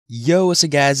Yo, what's up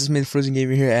guys, it's me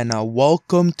TheFrozenGamer here, and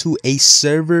welcome to a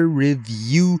server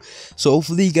review. So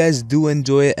hopefully you guys do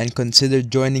enjoy it and consider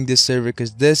joining this server,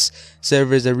 because this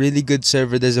server is a really good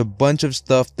server. There's a bunch of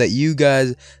stuff that you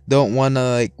guys don't want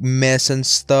to miss and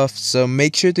stuff, so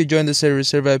make sure to join the server.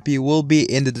 Server IP will be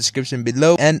in the description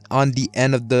below and on the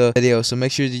end of the video, so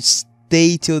make sure to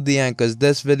stay till the end because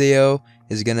this video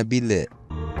is gonna be lit.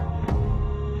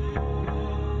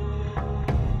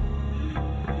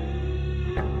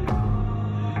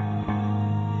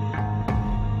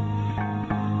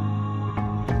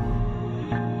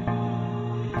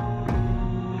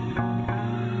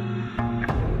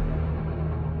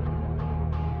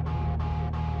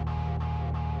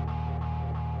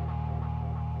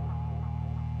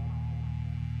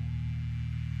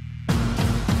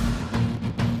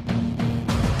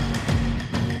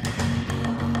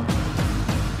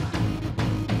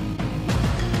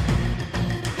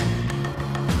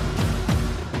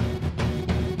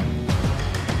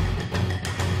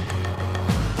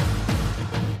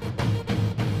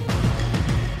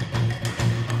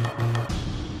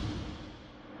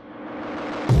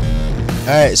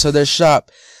 Alright, so their shop.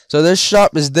 So their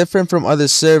shop is different from other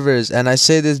servers, and I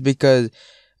say this because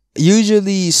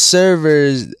usually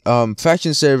servers,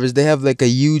 faction servers, they have like a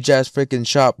huge ass freaking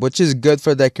shop, which is good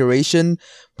for decoration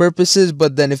purposes.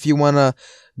 But then if you wanna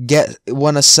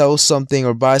sell something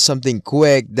or buy something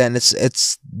quick, then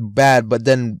it's bad. But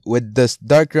then with this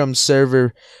Dark Realm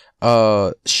server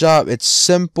shop, it's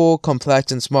simple,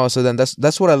 complex, and small. So then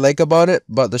that's what I like about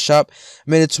the shop.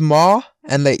 I mean, it's small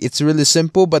and it's really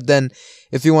simple, but then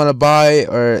if you want to buy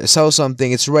or sell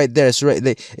something, it's right there.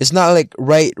 It's not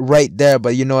right there,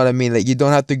 but you know what I mean. You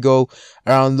don't have to go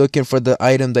around looking for the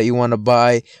item that you want to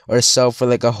buy or sell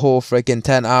for a whole freaking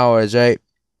 10 hours, right?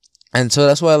 And so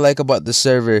that's what I like about the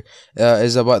server,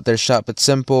 is about their shop. It's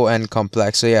simple and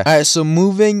complex. So yeah. Alright, so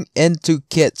moving into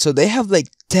kits. So they have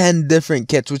 10 different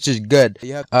kits, which is good.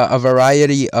 You have a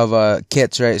variety of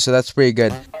kits, right? So that's pretty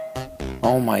good.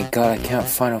 Oh my god, I can't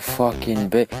find a fucking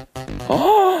bit.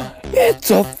 Oh, it's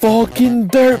a fucking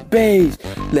dirt base.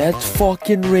 Let's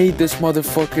fucking raid this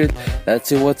motherfucker. Let's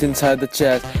see what's inside the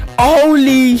chest.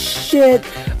 Holy shit,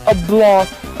 a block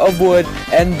of wood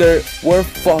and dirt. We're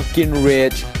fucking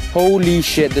rich. Holy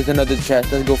shit, there's another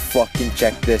chest. Let's go fucking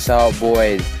check this out,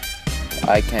 boys.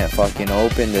 I can't fucking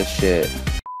open this shit.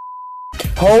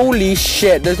 Holy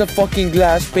shit, there's a fucking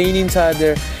glass pane inside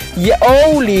there. Yeah,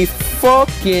 holy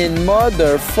fucking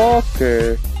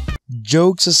motherfucker.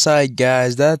 Jokes aside,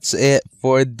 guys, that's it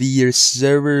for the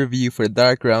server review for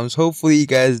Dark Realms. Hopefully you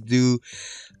guys do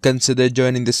consider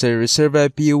joining the server. Server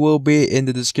IP will be in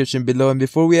the description below. And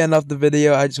before we end off the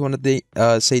video, I just want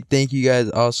to say thank you guys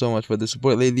all so much for the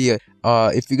support lately.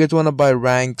 If you guys want to buy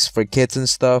ranks for kits and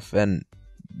stuff and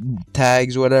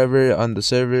tags, whatever, on the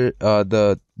server,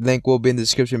 the link will be in the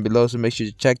description below, so make sure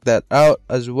to check that out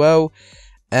as well.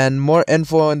 And more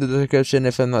info in the description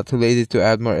if I'm not too lazy to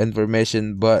add more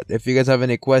information. But if you guys have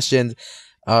any questions,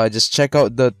 just check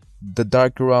out the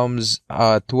Dark Realms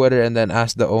Twitter and then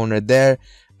ask the owner there.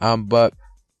 But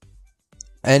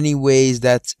anyways,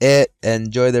 that's it.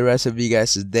 Enjoy the rest of you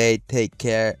guys' day. Take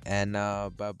care, and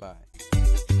bye bye.